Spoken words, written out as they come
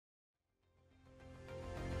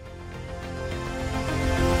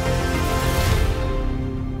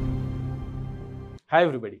Hi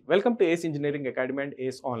everybody, welcome to ACE Engineering Academy and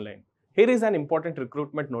ACE Online. Here is an important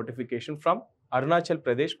recruitment notification from Arunachal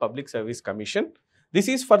Pradesh Public Service Commission. This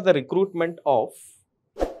is for the recruitment of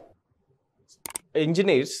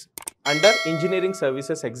engineers under Engineering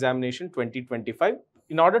Services Examination 2025.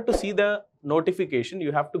 In order to see the notification,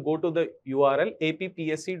 you have to go to the URL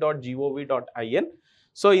appsc.gov.in.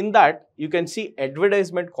 So in that, you can see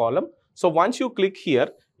advertisement column. So once you click here,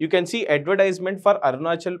 you can see advertisement for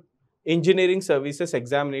Arunachal Engineering Services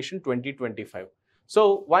Examination 2025.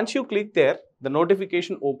 So once you click there, the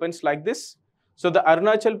notification opens like this. So the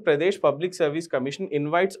Arunachal Pradesh Public Service Commission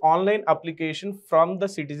invites online application from the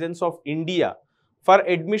citizens of India for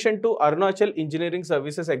admission to Arunachal Engineering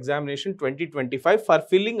Services Examination 2025 for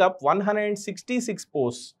filling up 166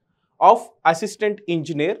 posts of assistant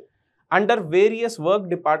engineer under various work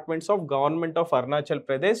departments of Government of Arunachal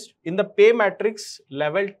Pradesh in the pay matrix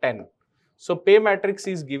level 10. So pay matrix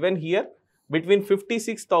is given here between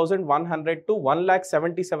 56,100 to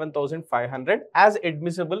 1,77,500 as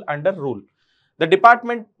admissible under rule. The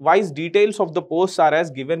department wise details of the posts are as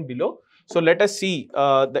given below. So let us see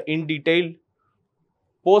the in detail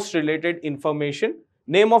post related information.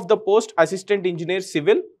 Name of the post Assistant Engineer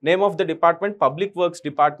Civil, name of the department Public Works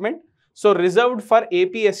Department. So reserved for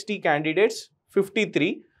APST candidates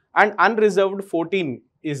 53 and unreserved 14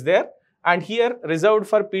 is there. And here reserved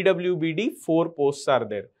for PWBD 4 posts are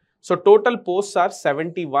there. So total posts are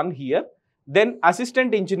 71 here. Then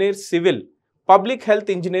Assistant Engineer Civil, Public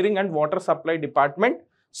Health Engineering and Water Supply Department.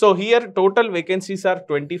 So here total vacancies are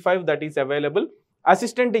 25 that is available.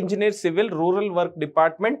 Assistant Engineer Civil, Rural Work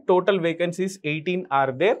Department, total vacancies 18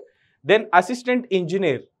 are there. Then Assistant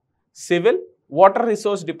Engineer Civil, Water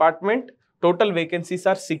Resource Department, total vacancies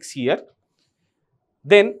are 6 here.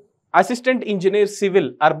 Then Assistant Engineer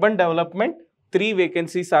Civil, Urban Development, 3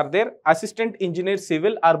 vacancies are there. Assistant Engineer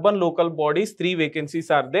Civil, Urban Local Bodies, 3 vacancies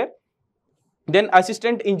are there. Then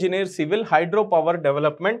Assistant Engineer Civil, Hydropower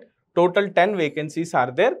Development, total 10 vacancies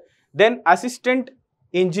are there. Then Assistant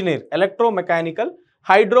Engineer, Electromechanical,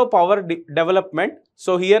 Hydropower Development.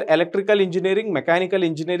 So here Electrical Engineering, Mechanical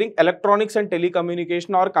Engineering, Electronics and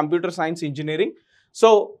Telecommunication or Computer Science Engineering.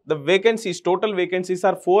 So the vacancies, total vacancies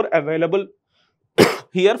are 4 available.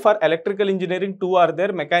 Here for Electrical Engineering 2 are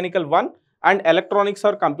there, Mechanical 1 and Electronics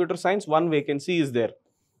or Computer Science 1 vacancy is there.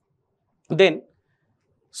 Then,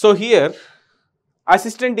 so here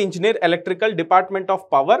Assistant Engineer Electrical, Department of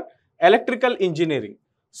Power, Electrical Engineering.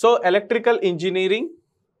 So Electrical Engineering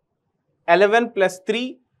 11 plus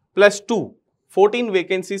 3 plus 2, 14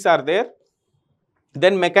 vacancies are there.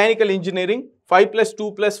 Then Mechanical Engineering 5 plus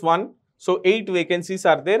 2 plus 1, so 8 vacancies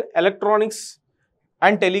are there. Electronics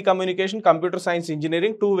and Telecommunication, Computer Science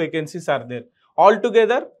Engineering 2 vacancies are there.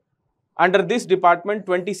 Altogether under this department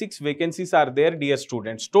 26 vacancies are there, dear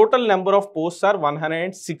students. Total number of posts are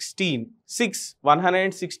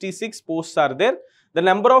 166 posts are there. The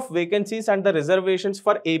number of vacancies and the reservations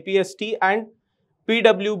for APST and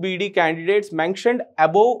PWBD candidates mentioned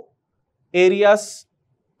above areas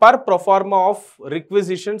per pro forma of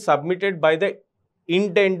requisition submitted by the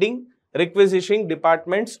intending requisitioning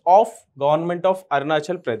departments of Government of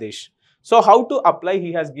Arunachal Pradesh. So how to apply,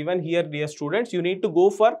 he has given here, dear students. You need to go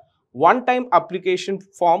for one-time application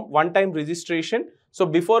form, one-time registration. So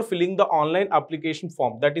before filling the online application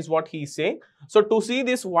form, that is what he is saying. So to see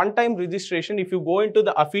this one-time registration, if you go into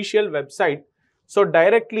the official website, so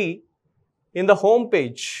directly in the home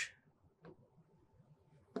page,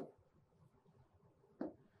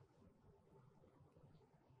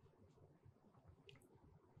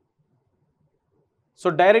 so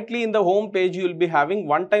directly in the home page, you will be having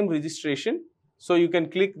one-time registration. So you can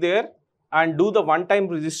click there and do the one-time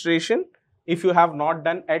registration if you have not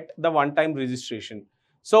done at the one-time registration.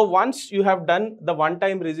 So once you have done the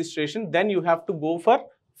one-time registration, then you have to go for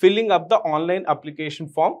filling up the online application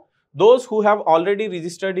form. Those who have already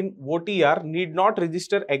registered in OTR need not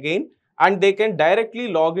register again, and they can directly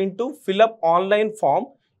log in to fill up online form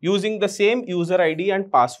using the same user ID and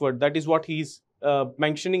password. That is what he is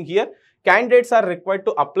mentioning here. Candidates are required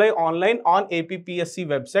to apply online on APPSC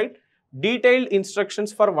website. Detailed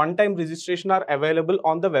instructions for one-time registration are available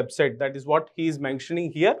on the website. That is what he is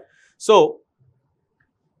mentioning here. So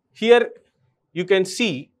here you can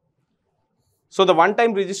see, so the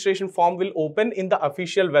one-time registration form will open in the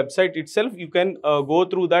official website itself. You can go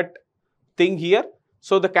through that thing here.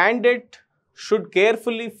 So the candidate should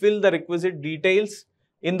carefully fill the requisite details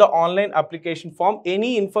in the online application form.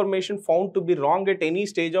 Any information found to be wrong at any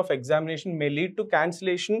stage of examination may lead to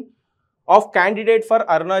cancellation of candidate for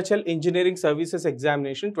Arunachal Engineering Services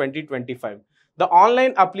Examination 2025. The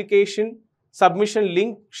online application submission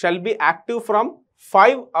link shall be active from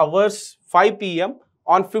 5 p.m.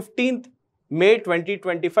 on 15th May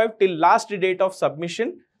 2025 till last date of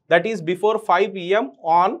submission, that is before 5 p.m.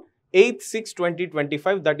 on 8th 6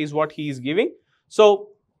 2025. That is what he is giving. So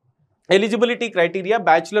eligibility criteria: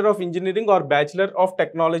 Bachelor of Engineering or Bachelor of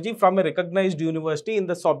Technology from a recognized university in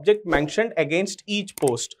the subject mentioned against each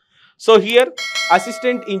post. So here,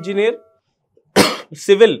 Assistant Engineer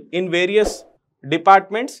Civil in various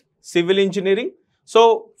departments, Civil Engineering.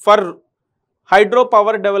 So for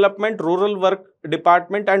Hydropower Development, Rural Work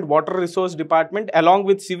Department and Water Resource Department, along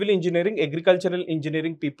with Civil Engineering, Agricultural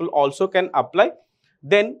Engineering people also can apply.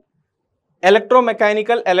 Then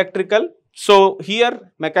Electromechanical, Electrical. So here,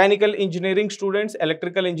 Mechanical Engineering students,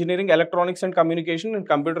 Electrical Engineering, Electronics and Communication and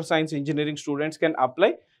Computer Science Engineering students can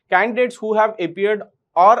apply. Candidates who have appeared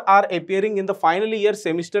or are appearing in the final year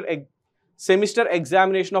semester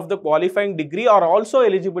examination of the qualifying degree are also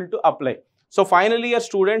eligible to apply. So final year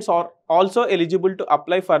students are also eligible to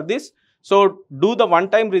apply for this. So do the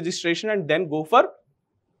one-time registration and then go for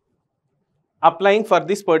applying for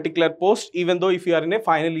this particular post, even though if you are in a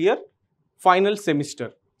final year, final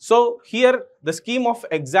semester. So here the scheme of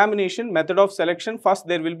examination, method of selection: first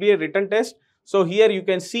there will be a written test. So here you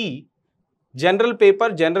can see general paper,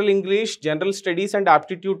 general English, general studies and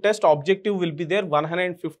aptitude test. Objective will be there,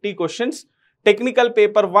 150 questions. Technical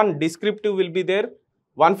paper 1, descriptive will be there,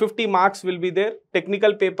 150 marks will be there.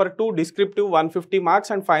 Technical paper 2, descriptive, 150 marks,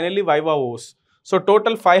 and finally Viva Os. So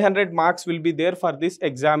total 500 marks will be there for this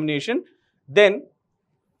examination. Then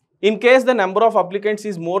in case the number of applicants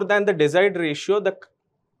is more than the desired ratio, the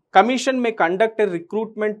Commission may conduct a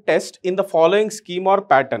recruitment test in the following scheme or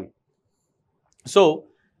pattern. So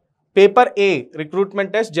paper A,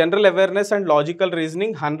 recruitment test, general awareness and logical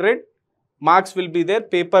reasoning, 100 marks will be there.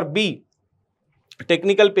 Paper B,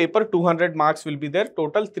 technical paper, 200 marks will be there.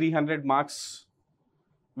 Total 300 marks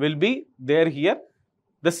will be there here.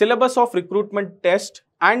 The syllabus of recruitment test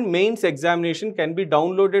and mains examination can be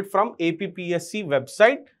downloaded from APPSC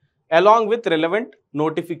website along with relevant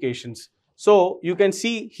notifications. So you can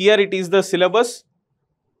see here it is the syllabus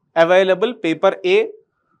available. Paper A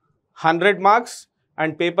 100 marks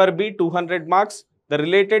and paper B 200 marks. The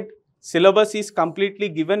related syllabus is completely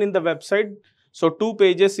given in the website. So 2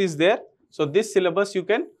 pages is there. So this syllabus you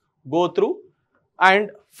can go through. And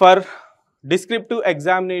for descriptive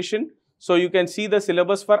examination, so you can see the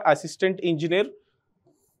syllabus for assistant engineer.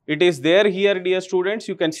 It is there here, dear students.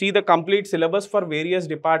 You can see the complete syllabus for various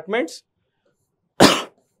departments.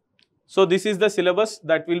 So this is the syllabus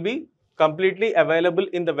that will be completely available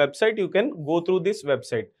in the website. You can go through this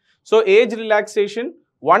website. So age relaxation,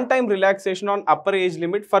 one-time relaxation on upper age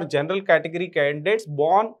limit for general category candidates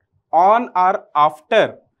born on or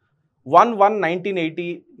after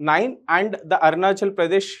 1/1/1989 and the Arunachal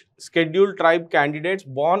Pradesh scheduled tribe candidates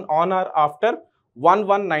born on or after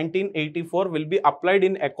 1/1/1984 will be applied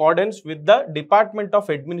in accordance with the Department of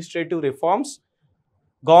Administrative Reforms,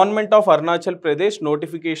 Government of Arunachal Pradesh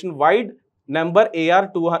notification wide number AR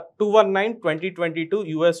 219/2022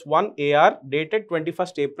 US 1 AR dated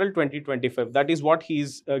 21st April 2025. That is what he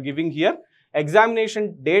is giving here.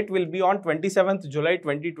 Examination date will be on 27th July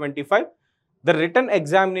 2025. The written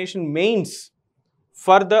examination mains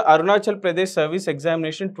for the Arunachal Pradesh Service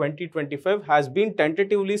Examination 2025 has been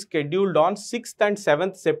tentatively scheduled on 6th and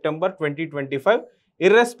 7th September 2025,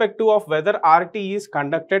 irrespective of whether RT is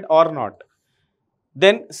conducted or not.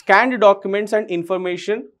 Then scanned documents and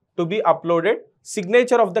information to be uploaded.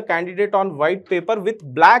 Signature of the candidate on white paper with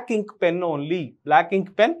black ink pen only. Black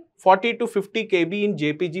ink pen, 40 to 50 KB in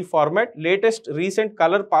JPG format. Latest recent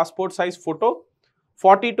color passport size photo,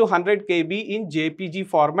 40 to 100 KB in JPG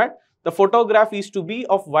format. The photograph is to be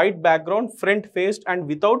of white background, front faced and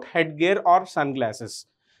without headgear or sunglasses.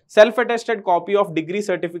 Self-attested copy of degree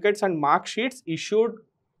certificates and mark sheets issued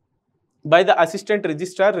by the Assistant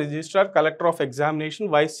Registrar, Registrar, Collector of Examination,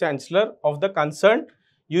 Vice Chancellor of the concerned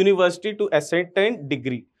university to ascertain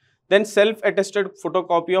degree. Then self-attested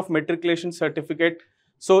photocopy of matriculation certificate,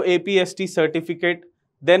 so APST certificate,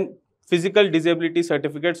 then physical disability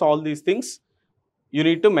certificates, all these things you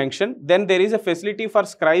need to mention. Then there is a facility for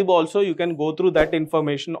scribe also. You can go through that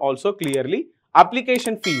information also clearly.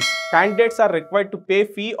 Application fees. Candidates are required to pay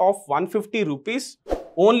fee of 150 rupees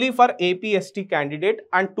only for APST candidate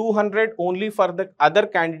and 200 only for the other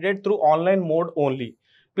candidate through online mode only.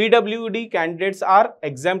 PWD candidates are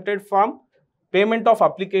exempted from payment of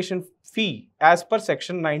application fee as per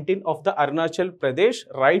section 19 of the Arunachal Pradesh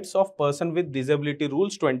Rights of Person with Disability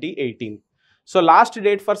Rules 2018. So last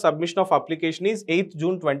date for submission of application is 8th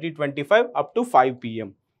June 2025 up to 5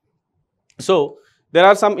 PM. So there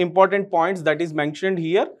are some important points that is mentioned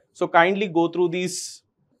here. So kindly go through these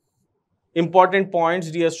important points,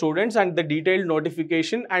 dear students, and the detailed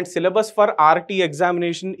notification and syllabus for RT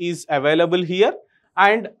examination is available here,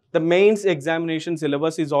 and the mains examination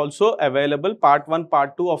syllabus is also available. Part 1,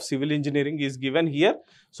 part 2 of civil engineering is given here.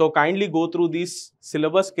 So kindly go through this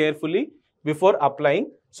syllabus carefully before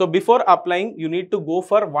applying. So before applying, you need to go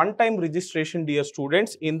for one-time registration, dear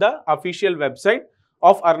students, in the official website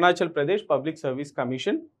of Arunachal Pradesh Public Service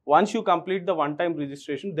Commission. Once you complete the one-time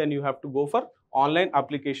registration, then you have to go for online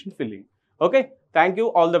application filling. Okay, thank you.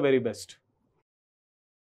 All the very best.